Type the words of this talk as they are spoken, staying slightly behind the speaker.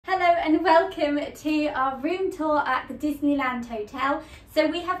and welcome to our room tour at the Disneyland Hotel. So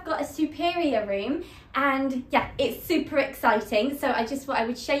we have got a superior room and yeah, it's super exciting. So I just thought I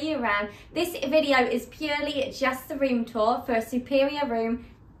would show you around. This video is purely just the room tour for a superior room,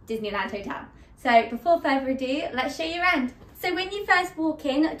 Disneyland Hotel. So before further ado, let's show you around. So when you first walk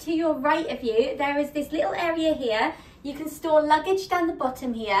in, to your right of you, there is this little area here. You can store luggage down the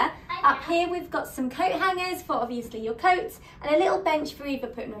bottom here. Up here we've got some coat hangers for obviously your coats and a little bench for either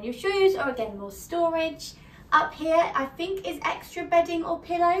putting on your shoes or again more storage. Up here I think is extra bedding or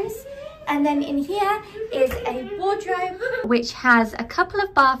pillows. And then in here is a wardrobe which has a couple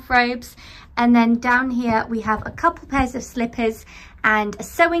of bathrobes, and then down here we have a couple pairs of slippers and a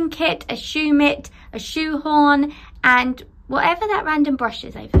sewing kit, a shoe mitt, a shoehorn and whatever that random brush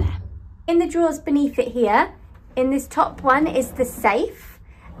is over there. In the drawers beneath it here, in this top one is the safe,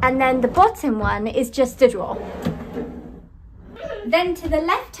 and then the bottom one is just a drawer. Then to the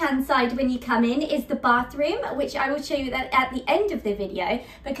left hand side when you come in is the bathroom, which I will show you at the end of the video,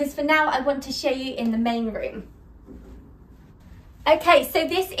 because for now I want to show you in the main room. Okay, so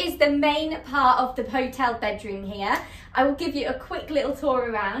this is the main part of the hotel bedroom here. I will give you a quick little tour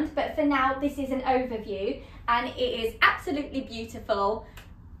around, but for now this is an overview and it is absolutely beautiful.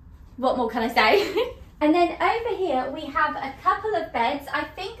 What more can I say? And then over here we have a couple of beds. I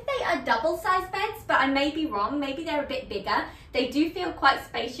think they are double-sized beds, but I may be wrong. Maybe they're a bit bigger. They do feel quite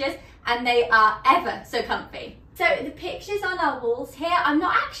spacious and they are ever so comfy. So the pictures on our walls here, I'm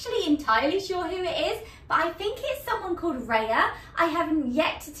not actually entirely sure who it is, but I think it's someone called Raya. I haven't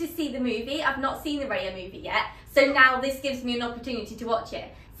yet to see the movie. I've not seen the Raya movie yet. So now this gives me an opportunity to watch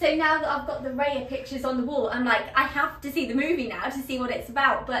it. So now that I've got the Raya pictures on the wall, I'm like, I have to see the movie now to see what it's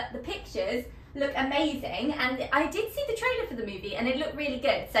about. But the pictures look amazing, and I did see the trailer for the movie and it looked really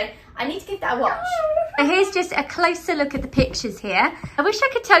good, so I need to give that a watch. So here's just a closer look at the pictures here. I wish I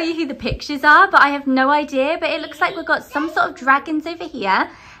could tell you who the pictures are, but I have no idea, but it looks like we've got some sort of dragons over here,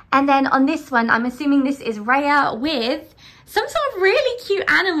 and then on this one I'm assuming this is Raya with some sort of really cute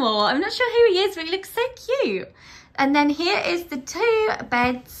animal. I'm not sure who he is, but he looks so cute. And then here is the two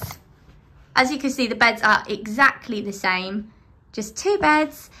beds. As you can see, the beds are exactly the same. Just two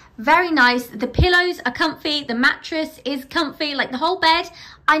beds, very nice. The pillows are comfy, the mattress is comfy, like the whole bed,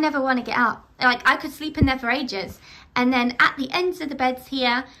 I never want to get up. Like I could sleep in there for ages. And then at the ends of the beds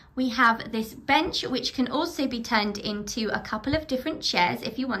here, we have this bench, which can also be turned into a couple of different chairs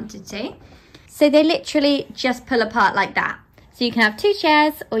if you wanted to. So they literally just pull apart like that. So you can have two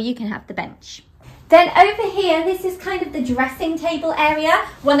chairs or you can have the bench. Then over here, this is kind of the dressing table area,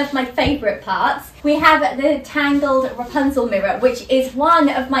 one of my favourite parts. We have the tangled Rapunzel mirror, which is one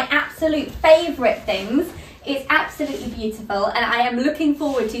of my absolute favourite things. It's absolutely beautiful, and I am looking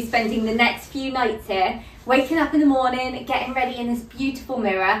forward to spending the next few nights here, waking up in the morning, getting ready in this beautiful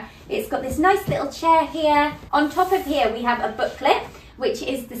mirror. It's got this nice little chair here. On top of here, we have a booklet, which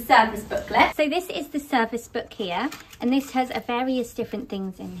is the service booklet. So this is the service book here, and this has various different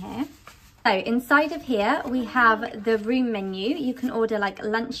things in here. So inside of here, we have the room menu. You can order like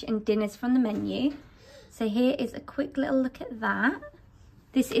lunch and dinners from the menu. So here is a quick little look at that.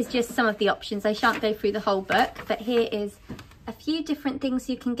 This is just some of the options. I shan't go through the whole book, but here is a few different things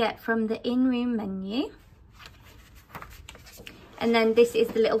you can get from the in-room menu. And then this is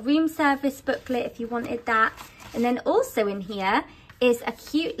the little room service booklet if you wanted that. And then also in here is a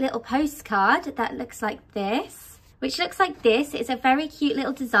cute little postcard that looks like this. Which looks like this. It's a very cute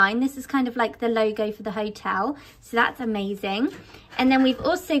little design. This is kind of like the logo for the hotel. So that's amazing. And then we've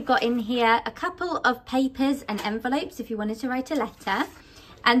also got in here a couple of papers and envelopes if you wanted to write a letter.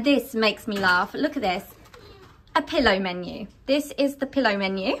 And this makes me laugh. Look at this. A pillow menu. This is the pillow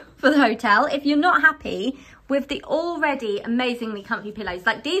menu for the hotel. If you're not happy with the already amazingly comfy pillows,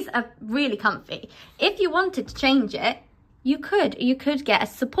 like these are really comfy. If you wanted to change it, you could get a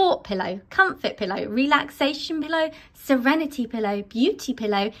support pillow, comfort pillow, relaxation pillow, serenity pillow, beauty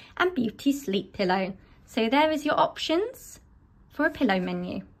pillow, and beauty sleep pillow. So there is your options for a pillow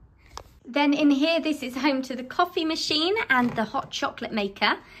menu. Then in here, this is home to the coffee machine and the hot chocolate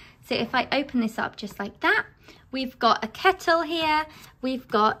maker. So if I open this up just like that, we've got a kettle here. We've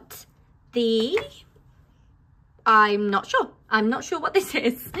got the, I'm not sure what this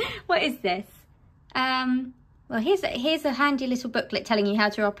is. What is this? Well, here's a handy little booklet telling you how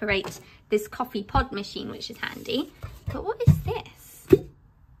to operate this coffee pod machine, which is handy. But what is this?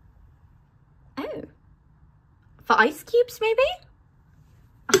 Oh, for ice cubes maybe?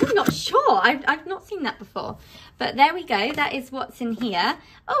 I'm not sure. I've not seen that before. But there we go. That is what's in here.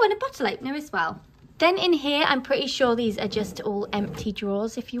 Oh, and a bottle opener as well. Then in here, I'm pretty sure these are just all empty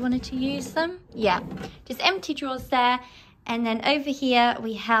drawers if you wanted to use them. Yeah, just empty drawers there. And then over here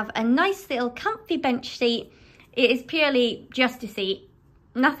we have a nice little comfy bench seat. It is purely just a seat,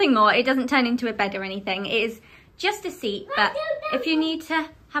 nothing more. It doesn't turn into a bed or anything. It is just a seat, but if you need to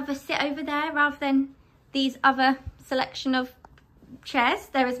have a sit over there rather than these other selection of chairs,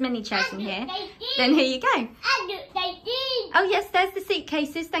 there is many chairs in here, then here you go. Oh yes, there's the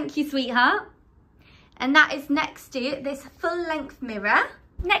suitcases, thank you sweetheart. And that is next to this full-length mirror.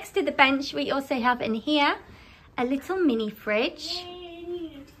 Next to the bench we also have in here a little mini fridge.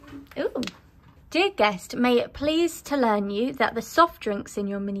 Ooh. Dear guest, may it please to learn you that the soft drinks in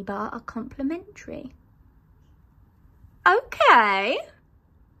your minibar are complimentary. Okay.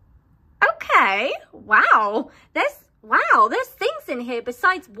 Okay. Wow. There's things in here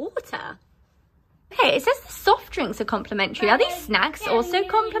besides water. Okay, it says the soft drinks are complimentary. Are these snacks also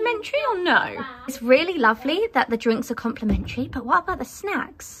complimentary or no? It's really lovely that the drinks are complimentary, but what about the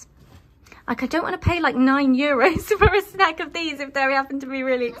snacks? Like, I don't want to pay like €9 for a snack of these if they happen to be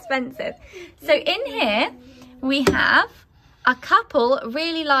really expensive. So in here, we have a couple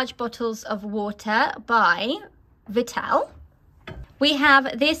really large bottles of water by Vittel. We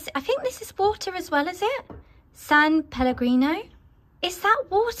have this, I think this is water as well, is it? San Pellegrino. Is that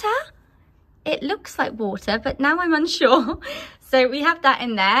water? It looks like water, but now I'm unsure. So we have that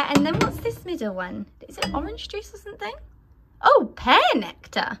in there. And then what's this middle one? Is it orange juice or something? Oh, pear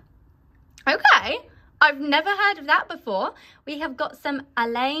nectar. Okay, I've never heard of that before. We have got some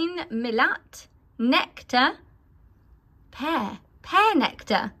Alain Milat nectar, pear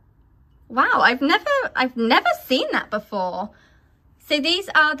nectar. Wow, I've never seen that before. So these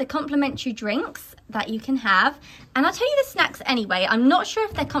are the complimentary drinks that you can have. And I'll tell you the snacks anyway. I'm not sure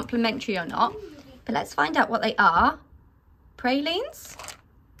if they're complimentary or not, but let's find out what they are. Pralines.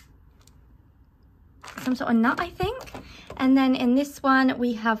 Some sort of nut, I think. And then in this one,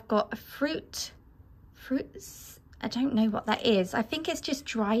 we have got a fruits. I don't know what that is. I think it's just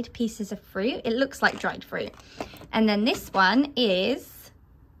dried pieces of fruit. It looks like dried fruit. And then this one is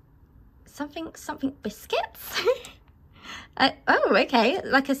something biscuits. Oh, okay.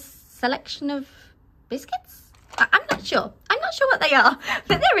 Like a selection of biscuits? I'm not sure. I'm not sure what they are,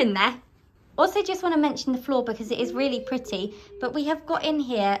 but they're in there. Also, just want to mention the floor because it is really pretty. But we have got in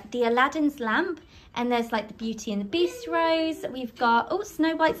here the Aladdin's lamp. And there's like the Beauty and the Beast rose. We've got, oh,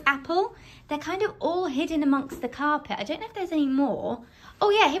 Snow White's apple. They're kind of all hidden amongst the carpet. I don't know if there's any more. Oh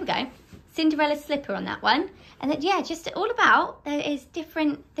yeah, here we go. Cinderella's slipper on that one. And then, yeah, just all about, there is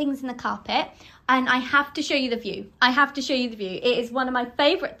different things in the carpet. And I have to show you the view. I have to show you the view. It is one of my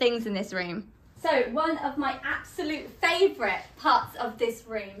favourite things in this room. So one of my absolute favourite parts of this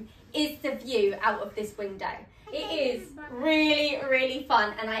room is the view out of this window. It is really, really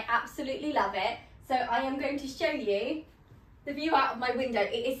fun and I absolutely love it. So I am going to show you the view out of my window.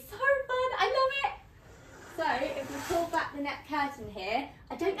 It is so fun, I love it. So if we pull back the net curtain here,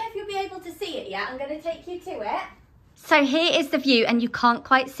 I don't know if you'll be able to see it yet. I'm going to take you to it. So here is the view and you can't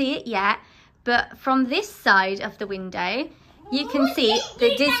quite see it yet, but from this side of the window, you can see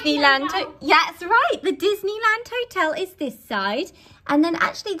the Disneyland. Yeah, that's right. The Disneyland Hotel is this side. And then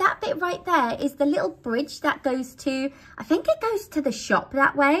actually that bit right there is the little bridge that goes to, I think it goes to the shop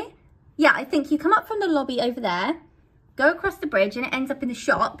that way. Yeah, I think you come up from the lobby over there, go across the bridge and it ends up in the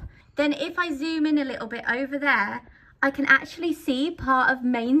shop. Then if I zoom in a little bit over there, I can actually see part of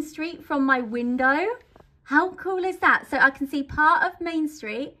Main Street from my window. How cool is that? So I can see part of Main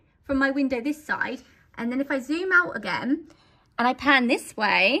Street from my window this side. And then if I zoom out again and I pan this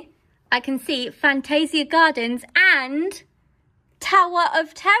way, I can see Fantasia Gardens and Tower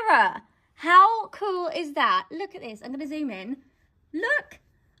of Terror. How cool is that? Look at this. I'm going to zoom in. Look.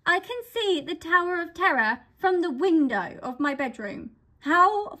 I can see the Tower of Terror from the window of my bedroom.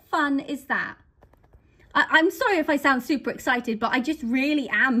 How fun is that? I'm sorry if I sound super excited, but I just really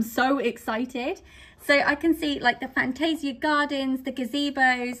am so excited. So I can see like the Fantasia Gardens, the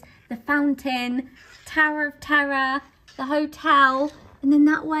gazebos, the fountain, Tower of Terror, the hotel, and then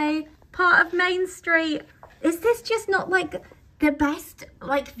that way, part of Main Street. Is this just not like the best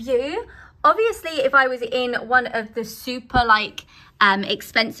like view? Obviously, if I was in one of the super like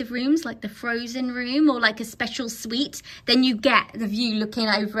expensive rooms like the Frozen room or like a special suite, then you get the view looking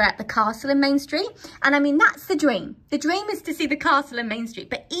over at the castle in Main Street. And I mean, that's the dream. The dream is to see the castle in Main Street.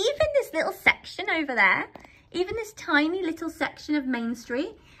 But even this little section over there, even this tiny little section of Main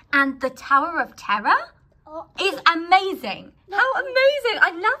Street and the Tower of Terror is amazing. How amazing.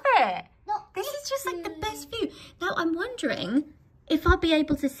 I love it. This is just like the best view. Now I'm wondering if I'll be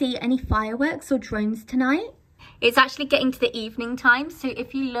able to see any fireworks or drones tonight. It's actually getting to the evening time, so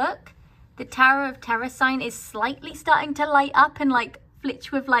if you look, the Tower of Terror sign is slightly starting to light up and like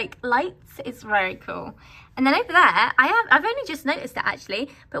flitch with like lights. It's very cool. And then over there, I've only just noticed it actually,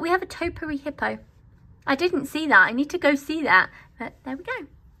 but we have a topiary hippo. I didn't see that. I need to go see that. But there we go. Thank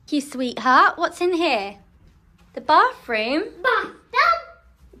you, sweetheart. What's in here? The bathroom.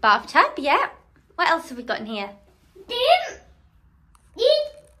 Bathtub, yeah. What else have we got in here?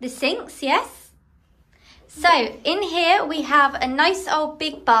 The sinks, yes. So in here we have a nice old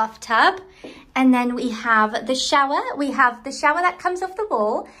big bathtub, and then we have the shower. We have the shower that comes off the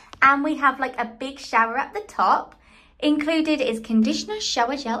wall, and we have like a big shower at the top. Included is conditioner,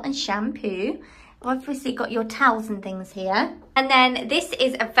 shower gel and shampoo. Obviously got your towels and things here. And then this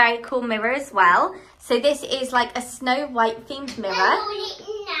is a very cool mirror as well. So this is like a Snow White themed mirror.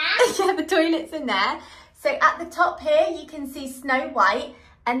 Yeah, the toilet's in there. So at the top here you can see Snow White.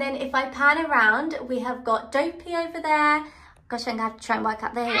 And then if I pan around, we have got Dopey over there. Gosh, I'm gonna have to try and work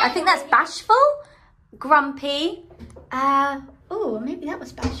out there. I think that's Bashful, Grumpy. Oh, maybe that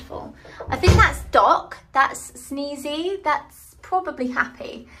was Bashful. I think that's Doc, that's Sneezy, that's probably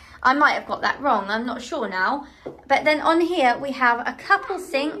Happy. I might have got that wrong, I'm not sure now. But then on here, we have a couple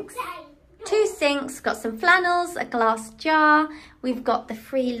sinks, 2 sinks, got some flannels, a glass jar. We've got the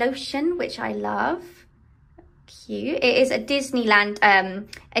free lotion, which I love. Cute. It is a Disneyland,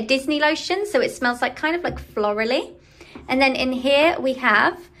 a Disney lotion, so it smells like kind of like florally. And then in here we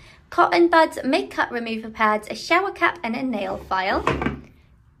have cotton buds, makeup remover pads, a shower cap and a nail file,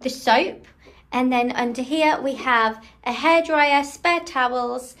 the soap, and then under here we have a hairdryer, spare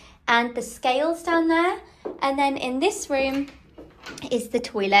towels and the scales down there. And then in this room is the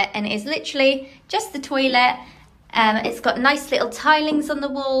toilet, and it is literally just the toilet. It's got nice little tilings on the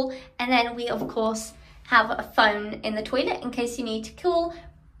wall, and then we of course have a phone in the toilet in case you need to call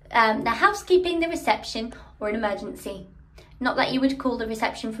the housekeeping, the reception, or an emergency. Not that you would call the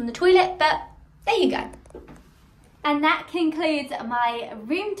reception from the toilet, but there you go. And that concludes my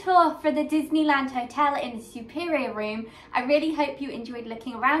room tour for the Disneyland Hotel in the Superior Room. I really hope you enjoyed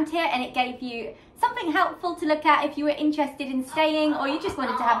looking around here and it gave you something helpful to look at if you were interested in staying or you just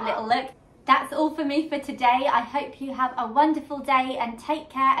wanted to have a little look. That's all for me for today. I hope you have a wonderful day and take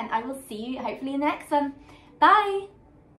care, and I will see you hopefully in the next one. Bye!